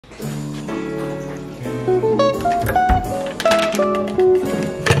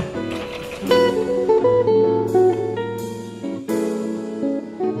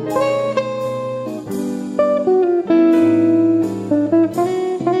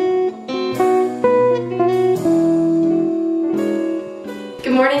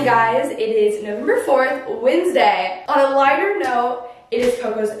It is November 4th, Wednesday. On a lighter note, it is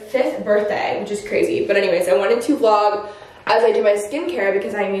Coco's 5th birthday, which is crazy. But anyways, I wanted to vlog as I do my skincare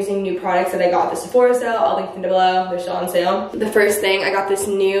because I'm using new products that I got at the Sephora sale. I'll link them below, they're still on sale. The first thing, I got this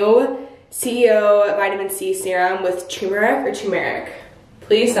new CEO Vitamin C Serum with turmeric.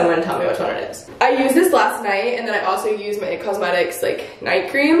 Please someone tell me which one it is. I used this last night and then I also used my cosmetics like night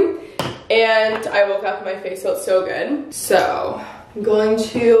cream and I woke up and my face felt so good. So I'm going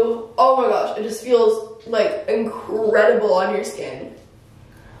to, oh my gosh, it just feels like incredible on your skin.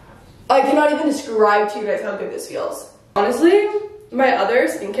 I cannot even describe to you guys how good this feels. Honestly, my other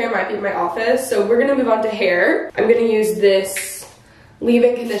skincare might be in my office, so we're gonna move on to hair. I'm gonna use this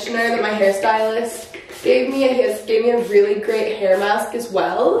leave-in conditioner that my hairstylist gave me, and he gave me a really great hair mask as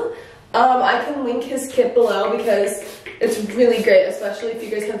well. I can link his kit below because it's really great, especially if you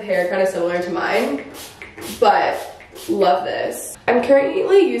guys have hair kind of similar to mine. But love this. I'm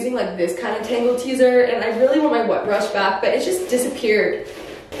currently using like this kind of tangle teaser, and I really want my wet brush back, but it just disappeared.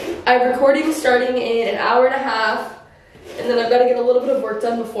 I have recording starting in an hour and a half, and then I've got to get a little bit of work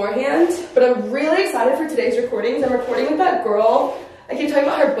done beforehand. But I'm really excited for today's recordings. I'm recording with that girl. I keep talking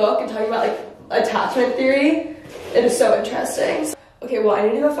about her book and talking about like attachment theory. It is so interesting. Okay, well, I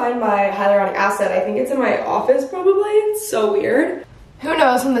need to go find my hyaluronic acid. I think it's in my office probably. It's so weird. Who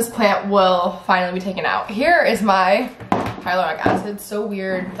knows when this plant will finally be taken out. Here is my hyaluronic acid. It's so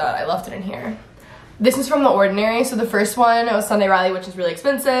weird that I left it in here. This is from The Ordinary. So the first one, it was Sunday Riley, which is really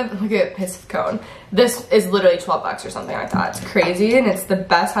expensive. Look at his cone. This is literally 12 bucks or something like that. It's crazy, and it's the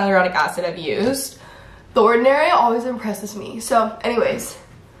best hyaluronic acid I've used. The Ordinary always impresses me. So anyways,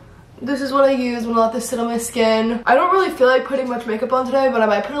 this is what I use when I let this sit on my skin. I don't really feel like putting much makeup on today, but I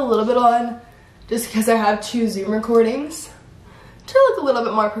might put a little bit on just because I have 2 Zoom recordings to look a little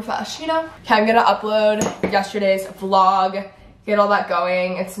bit more professional, you know? Okay, I'm gonna upload yesterday's vlog, get all that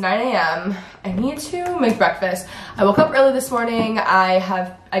going. It's 9 a.m. I need to make breakfast. I woke up early this morning.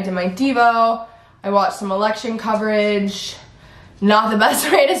 I did my Devo. I watched some election coverage. Not the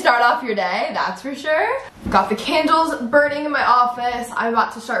best way to start off your day, that's for sure. Got the candles burning in my office. I'm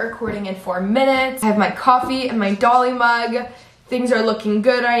about to start recording in 4 minutes. I have my coffee and my Dolly mug. Things are looking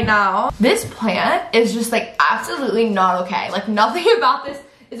good right now. This plant is just like absolutely not okay. Like nothing about this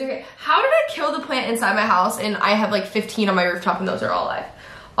is okay. How did I kill the plant inside my house and I have like 15 on my rooftop and those are all alive?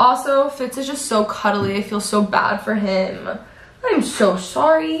 Also, Fitz is just so cuddly. I feel so bad for him. I'm so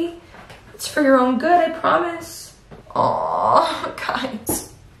sorry. It's for your own good, I promise. Aww,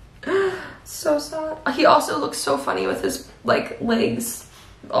 guys. So sad. He also looks so funny with his like legs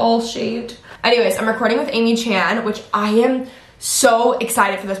all shaved. Anyways, I'm recording with Amy Chan, which I am so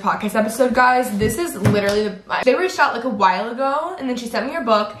excited for this podcast episode, guys. This is literally they reached out like a while ago and then she sent me her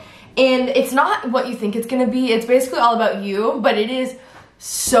book, and it's not what you think it's gonna be. It's basically all about you, but it is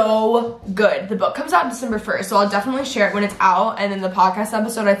so good. The book comes out December 1st, so I'll definitely share it when it's out, and then the podcast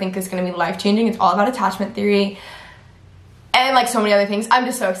episode I think is gonna be life-changing. It's all about attachment theory and like so many other things. I'm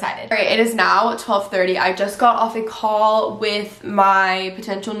just so excited. All right, it is now 12:30. I just got off a call with my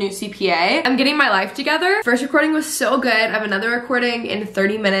potential new CPA. I'm getting my life together. First recording was so good. I have another recording in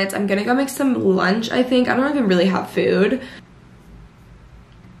 30 minutes. I'm gonna go make some lunch, I think. I don't even really have food.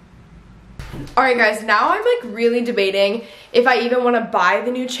 All right, guys, now I'm like really debating if I even want to buy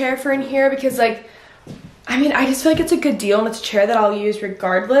the new chair for in here because like, I mean, I just feel like it's a good deal and it's a chair that I'll use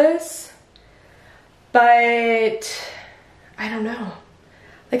regardless. But I don't know.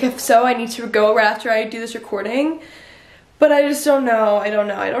 Like if so, I need to go right after I do this recording. But I just don't know. I don't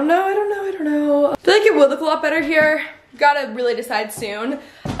know. I feel like it would look a lot better here. Gotta really decide soon.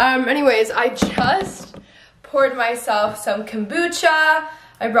 Anyways, I just poured myself some kombucha.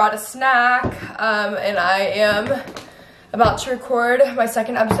 I brought a snack. And I am about to record my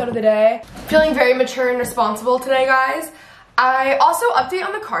second episode of the day. Feeling very mature and responsible today, guys. I also update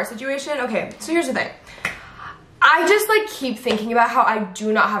on the car situation. Okay, so here's the thing. I just like keep thinking about how I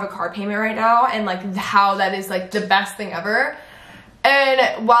do not have a car payment right now and like how that is like the best thing ever.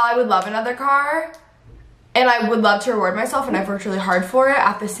 And while I would love another car and I would love to reward myself and I've worked really hard for it,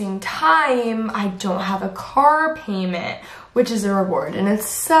 at the same time, I don't have a car payment, which is a reward in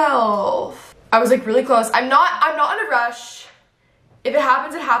itself. I was like really close. I'm not in a rush. If it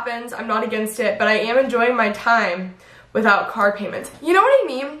happens, it happens. I'm not against it, but I am enjoying my time without car payments. You know what I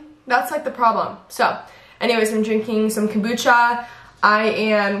mean? That's like the problem. So anyways, I'm drinking some kombucha. I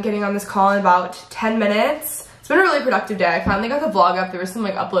am getting on this call in about 10 minutes. It's been a really productive day. I finally got the vlog up. There were some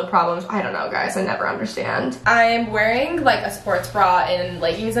like upload problems. I don't know, guys. I never understand. I'm wearing like a sports bra and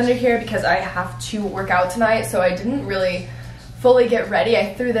leggings under here because I have to work out tonight. So I didn't really fully get ready.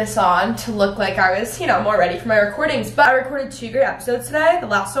 I threw this on to look like I was, you know, more ready for my recordings, but I recorded 2 great episodes today. The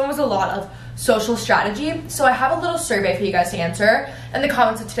last one was a lot of social strategy, so I have a little survey for you guys to answer in the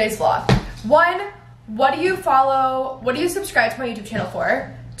comments of today's vlog. 1, what do you follow, what do you subscribe to my YouTube channel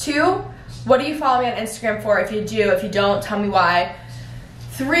for? 2, what do you follow me on Instagram for? If you do, if you don't, tell me why.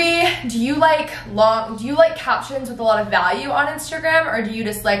 3, do you like captions with a lot of value on Instagram, or do you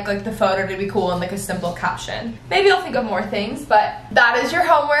just like the photo to be cool and like a simple caption? Maybe I'll think of more things, but that is your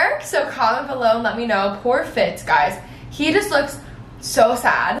homework. So comment below and let me know. Poor Fitz, guys. He just looks so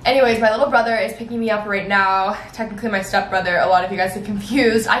sad. Anyways, my little brother is picking me up right now. Technically my stepbrother. A lot of you guys are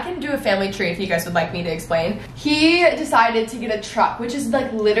confused. I can do a family tree if you guys would like me to explain. He decided to get a truck, which is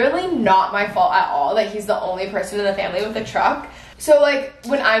like literally not my fault at all. Like he's the only person in the family with a truck. So like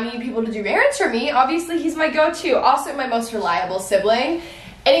when I need people to do errands for me, obviously he's my go-to. Also my most reliable sibling.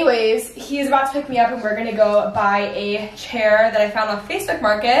 Anyways, he's about to pick me up and we're gonna go buy a chair that I found on Facebook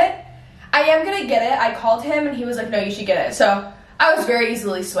Market. I am gonna get it. I called him and he was like, no, you should get it. So I was very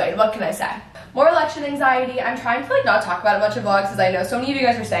easily swayed. What can I say? More election anxiety. I'm trying to like not talk about it much in vlogs because I know so many of you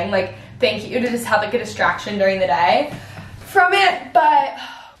guys are saying like, thank you, to just have like a distraction during the day from it. But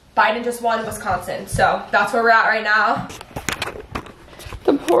Biden just won Wisconsin. So that's where we're at right now.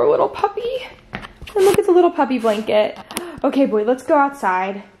 The poor little puppy. And look at the little puppy blanket. Okay, boy, let's go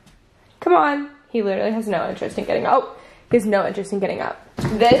outside. Come on. He literally has no interest in getting up. Oh, he has no interest in getting up.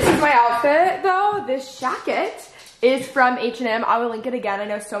 This is my outfit, though. This jacket is from H&M. I will link it again. I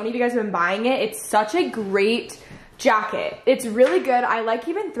know so many of you guys have been buying it. It's such a great jacket. It's really good. I like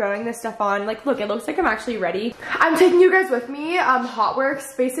even throwing this stuff on. Like, look, it looks like I'm actually ready. I'm taking you guys with me.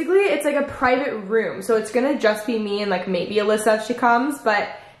 Hotworks, basically, it's like a private room. So it's gonna just be me and like maybe Alyssa if she comes, but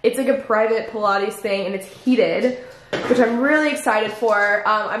it's like a private Pilates thing and it's heated, which I'm really excited for.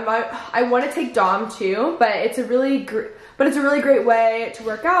 I want to take Dom too, but it's a really great way to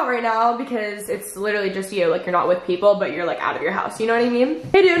work out right now because it's literally just you. Like you're not with people, but you're like out of your house. You know what I mean?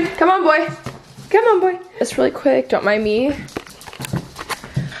 Hey dude, come on boy. Come on, boy. Just really quick, don't mind me.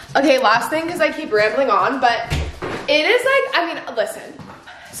 Okay, last thing, because I keep rambling on, but it is like, I mean, listen.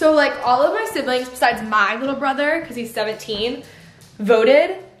 So like all of my siblings, besides my little brother, because he's 17,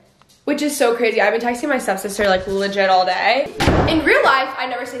 voted, which is so crazy. I've been texting my stepsister like legit all day. In real life, I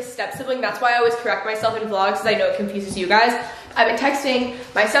never say step sibling. That's why I always correct myself in vlogs, because I know it confuses you guys. I've been texting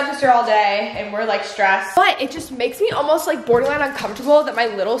my stepsister all day and we're like stressed. But it just makes me almost like borderline uncomfortable that my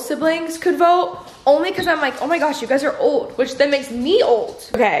little siblings could vote, only because I'm like, oh my gosh, you guys are old, which then makes me old.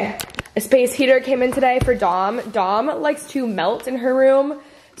 Okay, a space heater came in today for Dom. Dom likes to melt in her room.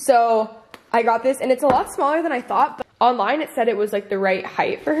 So I got this and it's a lot smaller than I thought, but online it said it was like the right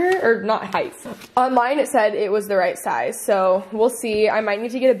height for her, or not height. Online it said it was the right size, so we'll see. I might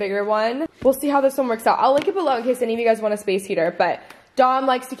need to get a bigger one. We'll see how this one works out. I'll link it below in case any of you guys want a space heater, but Dom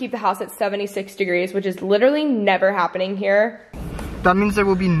likes to keep the house at 76 degrees, which is literally never happening here. That means there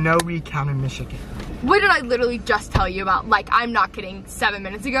will be no recount in Michigan. What did I literally just tell you about? Like, I'm not kidding, 7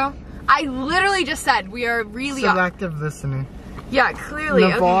 minutes ago? I literally just said we are really selective listening. Yeah, clearly.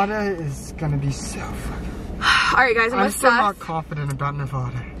 Nevada is gonna be so fucking. Alright guys, I'm with Seth. I'm still not confident about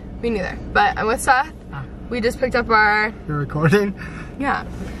Nevada. Me neither, but I'm with Seth. We just picked up our... You're recording? Yeah.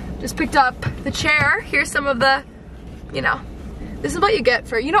 Just picked up the chair. Here's some of the, you know, this is what you get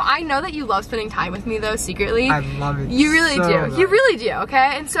for, you know, I know that you love spending time with me though, secretly. I love it. You really so do. much. You really do,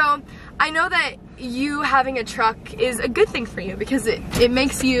 okay? And so, I know that you having a truck is a good thing for you because it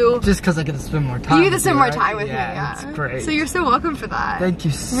makes you... Just because I get to spend more time you get to spend more time with me, yeah. It's great. So you're so welcome for that. Thank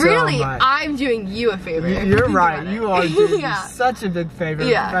you so really, much. I'm doing you a favor. You're right. You are doing yeah. such a big favor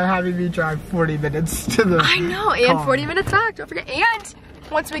by having me drive 40 minutes to the I know, and 40 minutes back, don't forget. And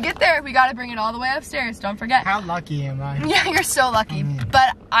once we get there, we gotta bring it all the way upstairs, don't forget. How lucky am I? Yeah, you're so lucky.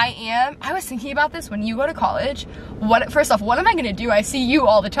 But I was thinking about this when you go to college. First off, what am I gonna do? I see you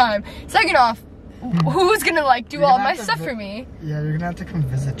all the time. Second off, who's gonna like do all my stuff for me? Yeah, you're gonna have to come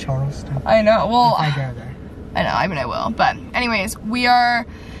visit Charleston. I know, well, if I go there. I know, I mean I will. But anyways, we are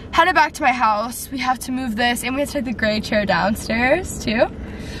headed back to my house. We have to move this and we have to take the gray chair downstairs too.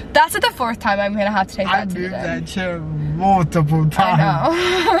 That's like the 4th time I'm gonna have to take that to the den. I moved that chair multiple times.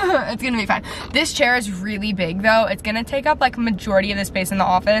 I know. It's gonna be fine. This chair is really big though. It's gonna take up like a majority of the space in the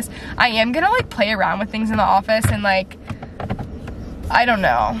office. I am gonna like play around with things in the office and like, I don't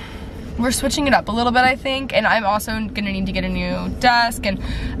know. We're switching it up a little bit, I think, and I'm also gonna need to get a new desk, and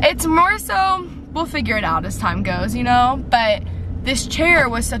it's more so, we'll figure it out as time goes, you know? But this chair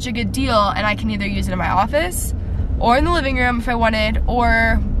was such a good deal, and I can either use it in my office, or in the living room if I wanted,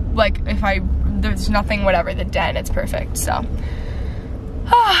 or like if there's nothing, whatever, the den, it's perfect, so.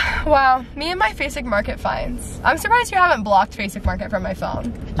 Wow, me and my Facebook Market finds. I'm surprised you haven't blocked Facebook Market from my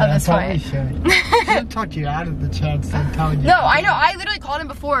phone at this point. Should talk you out of the chance and tell you. No, I know. I literally called him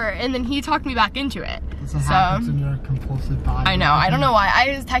before, and then he talked me back into it. That's what happens when you're a compulsive buyer. I know. I don't know why.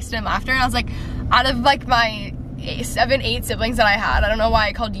 I just texted him after, and I was like, out of like my 7, 8 siblings that I had, I don't know why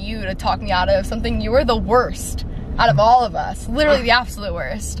I called you to talk me out of something. You were the worst out of all of us. Literally the absolute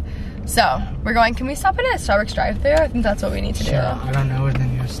worst. So, we're going, can we stop at a Starbucks drive-thru? I think that's what we need to do. I don't know where the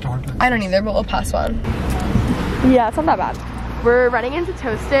nearest Starbucks. I don't either, but we'll pass one. Yeah, it's not that bad. We're running into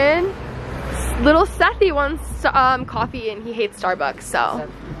Toasted. Little Sethy wants coffee and he hates Starbucks, so.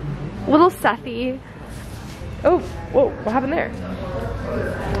 Little Sethy. Oh, whoa, what happened there?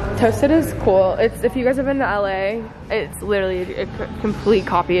 Toasted is cool. It's, if you guys have been to LA, it's literally a complete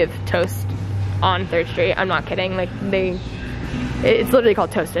copy of Toast on 3rd Street. I'm not kidding, like it's literally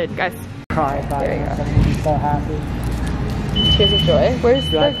called Toasted, guys. Cry by it. I'm so happy. Tears of joy. Where's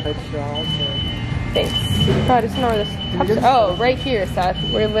the straws? Thanks. Oh, I just know where this. Oh, right here, Seth.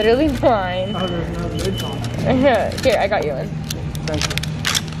 We're literally blind. Oh, there's no lids on it. Here, I got you one. Thank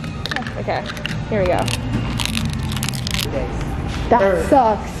you. Okay, here we go. That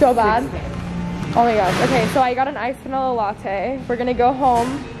sucks so bad. Oh my gosh. Okay, so I got an iced vanilla latte. We're gonna go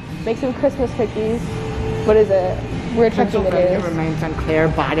home, make some Christmas cookies. What is it? We're checking the news. Remains unclear.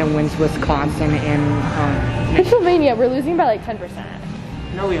 Biden wins Wisconsin and Pennsylvania. We're losing by like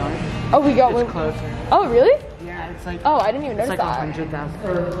 10%. No, we aren't. Oh, we got it's closer. Oh, really? Yeah, it's like. Oh, I didn't even notice that. It's like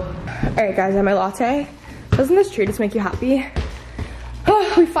 100,000. All right, guys, I have my latte. Doesn't this treat just make you happy?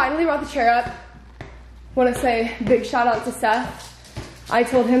 Oh, we finally brought the chair up. Want to say big shout out to Seth. I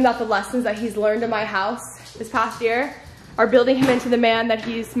told him that the lessons that he's learned in my house this past year are building him into the man that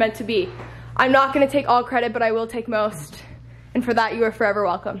he's meant to be. I'm not gonna take all credit, but I will take most. And for that, you are forever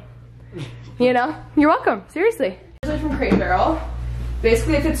welcome. You know? You're welcome, seriously. This is from Crate & Barrel.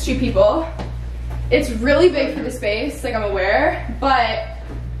 Basically, it fits 2 people. It's really big for the space, like I'm aware, but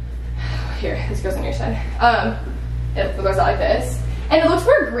here, this goes on your side. It goes out like this. And it looks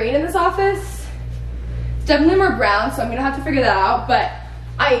more green in this office. It's definitely more brown, so I'm gonna have to figure that out, but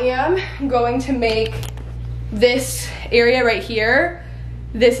I am going to make this area right here,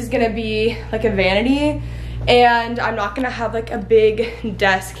 this is gonna be like a vanity, and I'm not gonna have like a big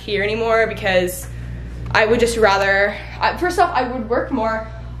desk here anymore because I would just rather, first off, I would work more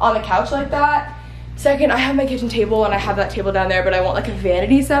on the couch like that. Second, I have my kitchen table and I have that table down there, but I want like a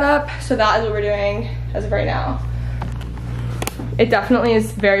vanity set up, so that is what we're doing as of right now. It definitely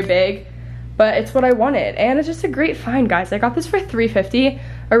is very big, but it's what I wanted, and it's just a great find, guys. I got this for $350.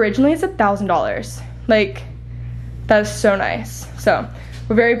 Originally, it's $1,000. Like, that is so nice. So,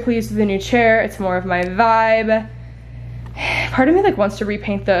 we're very pleased with the new chair. It's more of my vibe. Part of me like wants to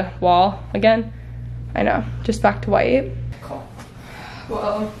repaint the wall again. I know, just back to white. Cool.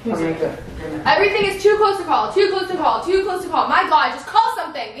 Whoa. Everything is too close to call, too close to call, too close to call. My God, just call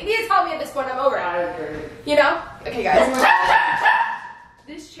something. You need to tell me at this point, I'm over it. You know? Okay, guys.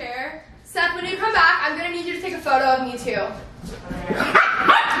 This chair. Seth, when you come back, I'm gonna need you to take a photo of me too.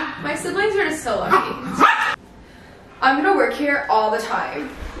 My siblings are just so lucky. I'm gonna work here all the time.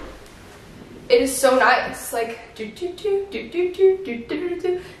 It is so nice. Like, doing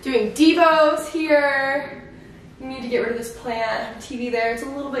devos here. We need to get rid of this plant. TV there. It's a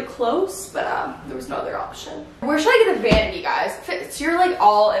little bit close, but there was no other option. Where should I get a vanity, guys? Fitz, you're like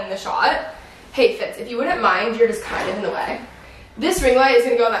all in the shot. Hey, Fitz, if you wouldn't mind, you're just kind of in the way. This ring light is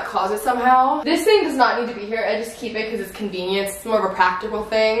gonna go in that closet somehow. This thing does not need to be here. I just keep it because it's convenient. It's more of a practical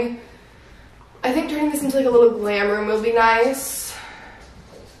thing. I think turning this into like a little glam room will be nice.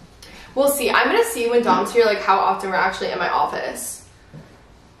 We'll see. I'm gonna see when Dom's here, like how often we're actually in my office.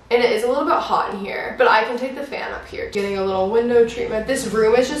 And it is a little bit hot in here, but I can take the fan up here. Getting a little window treatment. This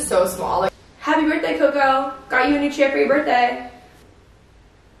room is just so small. Like, happy birthday, Coco. Got you a new chair for your birthday.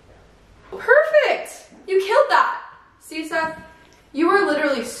 Perfect. You killed that. See, Seth? You are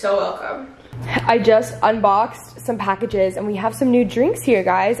literally so welcome. I just unboxed some packages and we have some new drinks here,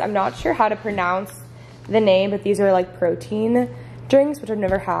 guys. I'm not sure how to pronounce the name, but these are like protein drinks, which I've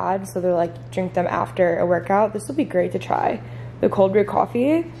never had. So they're like, drink them after a workout. This will be great to try. The cold brew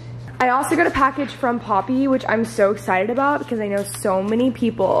coffee. I also got a package from Poppy, which I'm so excited about because I know so many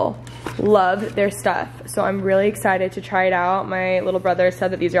people love their stuff. So I'm really excited to try it out. My little brother said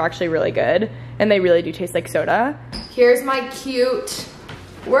that these are actually really good and they really do taste like soda. Here's my cute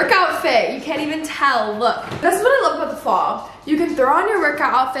workout fit. You can't even tell, look. That's what I love about the fall. You can throw on your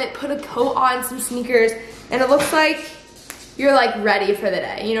workout outfit, put a coat on, some sneakers, and it looks like you're like ready for the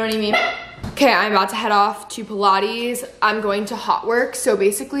day, you know what I mean? Okay, I'm about to head off to Pilates. I'm going to Hot Work. So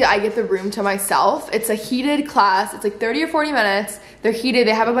basically I get the room to myself. It's a heated class. It's like 30 or 40 minutes. They're heated.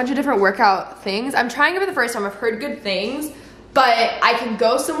 They have a bunch of different workout things. I'm trying it for the first time. I've heard good things, but I can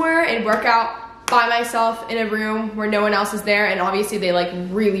go somewhere and work out by myself in a room where no one else is there. And obviously they like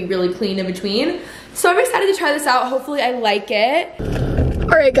really, really clean in between. So I'm excited to try this out. Hopefully I like it.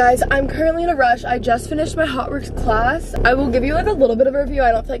 All right guys, I'm currently in a rush. I just finished my Hot Works class. I will give you like a little bit of a review.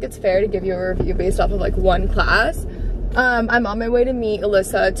 I don't feel like it's fair to give you a review based off of like one class. I'm on my way to meet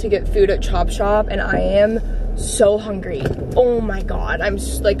Alyssa to get food at Chop Shop and I am so hungry. Oh my God, I'm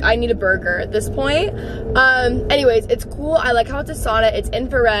just, like, I need a burger at this point. Anyways, it's cool. I like how it's a sauna. It's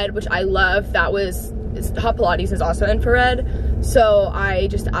infrared, which I love. Hot Pilates is also infrared. So I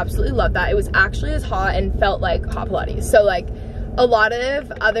just absolutely love that. It was actually as hot and felt like Hot Pilates. So like, a lot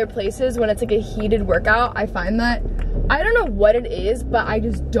of other places when it's like a heated workout, I find that, I don't know what it is, but I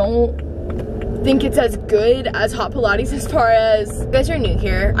just don't think it's as good as Hot Pilates as far as, if you guys are new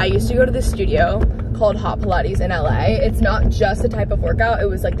here, I used to go to this studio called Hot Pilates in LA. It's not just a type of workout, it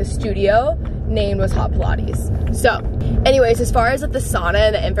was like the studio name was Hot Pilates. So anyways, as far as like the sauna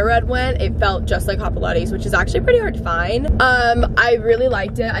and the infrared went, it felt just like Hot Pilates, which is actually pretty hard to find. I really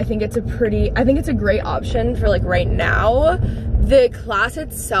liked it. I think it's a great option for like right now. The class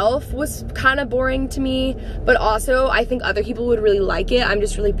itself was kind of boring to me, but also I think other people would really like it. I'm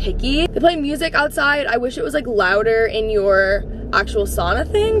just really picky. They play music outside. I wish it was like louder in your actual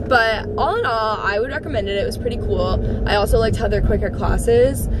sauna thing, but all in all, I would recommend it. It was pretty cool. I also liked how they're quicker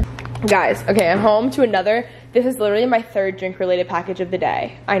classes. Guys, okay, I'm home to another. This is literally my third drink related package of the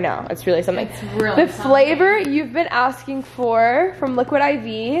day. I know, it's really something. It's really the flavor you've been asking for from Liquid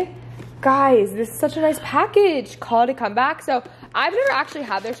IV. Guys, this is such a nice package. Call it a comeback. So I've never actually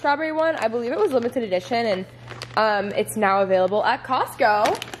had their strawberry one. I believe it was limited edition and it's now available at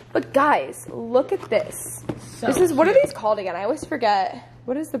Costco. But guys, look at this. What are these called again? I always forget.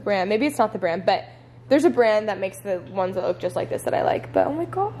 What is the brand? Maybe it's not the brand, but there's a brand that makes the ones that look just like this that I like. But oh my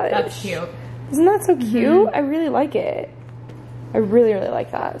gosh. That's cute. Isn't that so cute? I really like it. I really, really like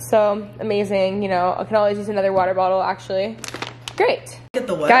that. So amazing, you know, I can always use another water bottle actually. Great. Get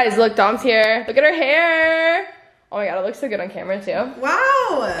the what? Guys, look, Dom's here. Look at her hair. Oh my God, it looks so good on camera too.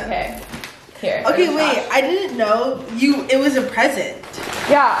 Wow. Okay, here. Okay, wait, I didn't know it was a present.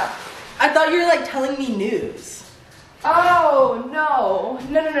 Yeah. I thought you were like telling me news. Oh, no.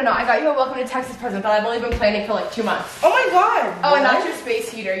 No. I got you a welcome to Texas present that I've only been planning for like 2 months. Oh my God. Oh, and that's your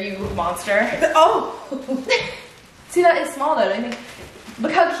space heater, you monster. Oh. See, that is small though, don't you think?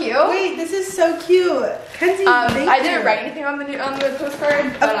 Look how cute. Wait, this is so cute. Kenzie, thank I didn't write anything on the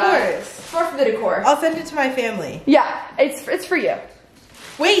postcard, but of course. It's more for the decor. I'll send it to my family. Yeah, it's for you.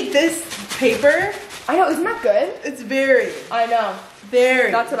 Wait, this paper? I know, isn't that good? It's very. I know.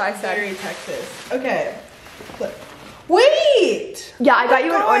 Very. That's what I said. Very Texas. Okay. Wait! Yeah, I got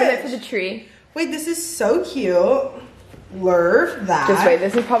you an ornament for the tree. Wait, this is so cute. Love that. Just wait,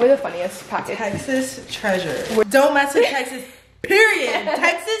 this is probably the funniest package. Texas treasure. Don't mess with Texas, period.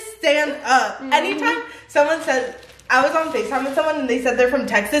 Texas, stand up. Anytime someone says, I was on FaceTime with someone and they said they're from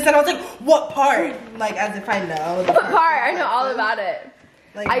Texas and I was like, what part? Like, as if I know. What part? I know all about it.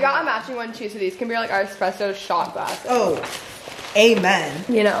 Like, I got a matching one too, so these can be like our espresso shot glasses. Oh, amen.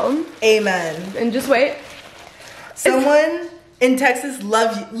 You know? Amen. And just wait. Someone in Texas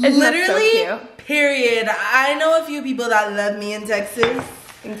loves you. Literally, so cute? Period. I know a few people that love me in Texas.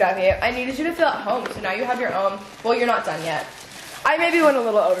 Exactly. I needed you to feel at home, so now you have your own. Well, you're not done yet. I maybe went a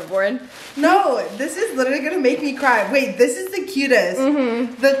little overboard. No, this is literally gonna make me cry. Wait, this is the cutest.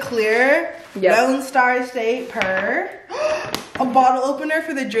 The clear Lone Star State Purr. A bottle opener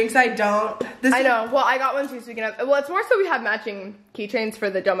for the drinks I don't. I know. Well, I got one too, so we can have. Well, it's more so we have matching keychains for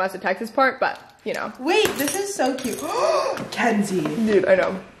the Don't Mess with Texas part, but you know. Wait, this is so cute. Kenzie. Dude, I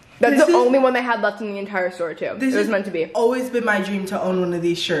know. That's the only one they had left in the entire store too. It was meant to be. Always been my dream to own one of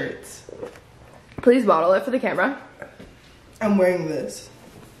these shirts. Please bottle it for the camera. I'm wearing this.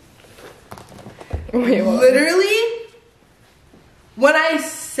 Wait, literally, when I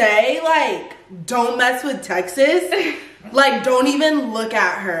say like, don't mess with Texas, like don't even look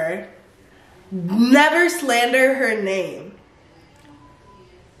at her. Never slander her name.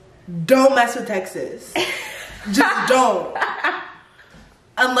 Don't mess with Texas. Just don't.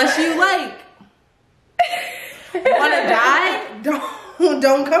 Unless you like wanna die,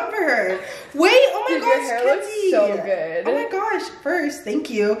 don't come for her. Wait, oh my gosh, your hair Kenzie. looks so good. Oh my gosh, first, thank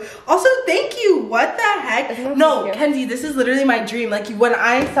you. Also, thank you. What the heck? No, Kenzie, this is literally my dream. Like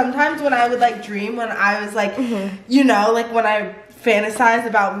sometimes when I would like dream when I was like, you know, like when I fantasize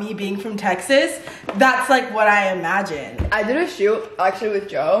about me being from Texas, that's like what I imagine. I did a shoot actually with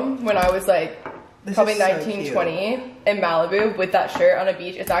Joe when I was like probably 19, so 20 in Malibu with that shirt on a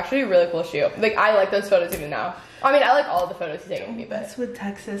beach. It's actually a really cool shoot. Like, I like those photos even now. I mean, I like all the photos he's taken of me, but. That's with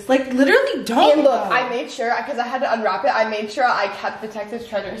Texas. Like, literally don't. And look, I made sure, because I had to unwrap it, I made sure I kept the Texas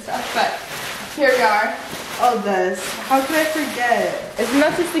treasure stuff, but here we are. Oh, this. How could I forget? Isn't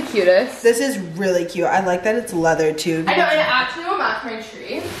that just the cutest? This is really cute. I like that it's leather too. I know, and it actually will match my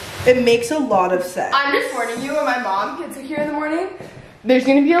tree. It makes a lot of sense. I'm just warning you, when my mom gets here in the morning, there's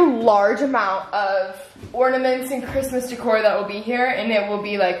gonna be a large amount of ornaments and Christmas decor that will be here, and it will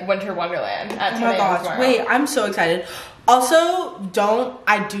be like winter wonderland at 10 Oh my gosh, tomorrow. wait, I'm so excited. Also,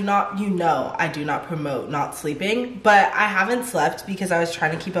 I do not promote not sleeping, but I haven't slept because I was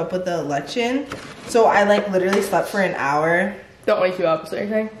trying to keep up with the election. So I like literally slept for an hour. Don't wake you up, is what you're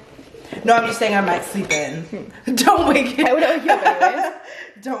saying? No, I'm just saying I might sleep in. Don't wake me up. I would wake you up anyways.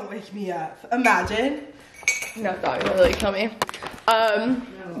 Don't wake me up. Imagine. No, that would really kill me.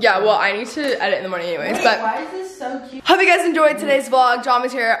 Yeah, well, I need to edit in the morning anyways, but Why is this so cute? hope you guys enjoyed today's vlog. John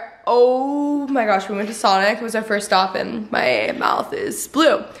was here. Oh my gosh, we went to Sonic. It was our first stop and my mouth is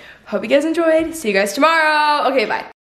blue. Hope you guys enjoyed. See you guys tomorrow. Okay, bye.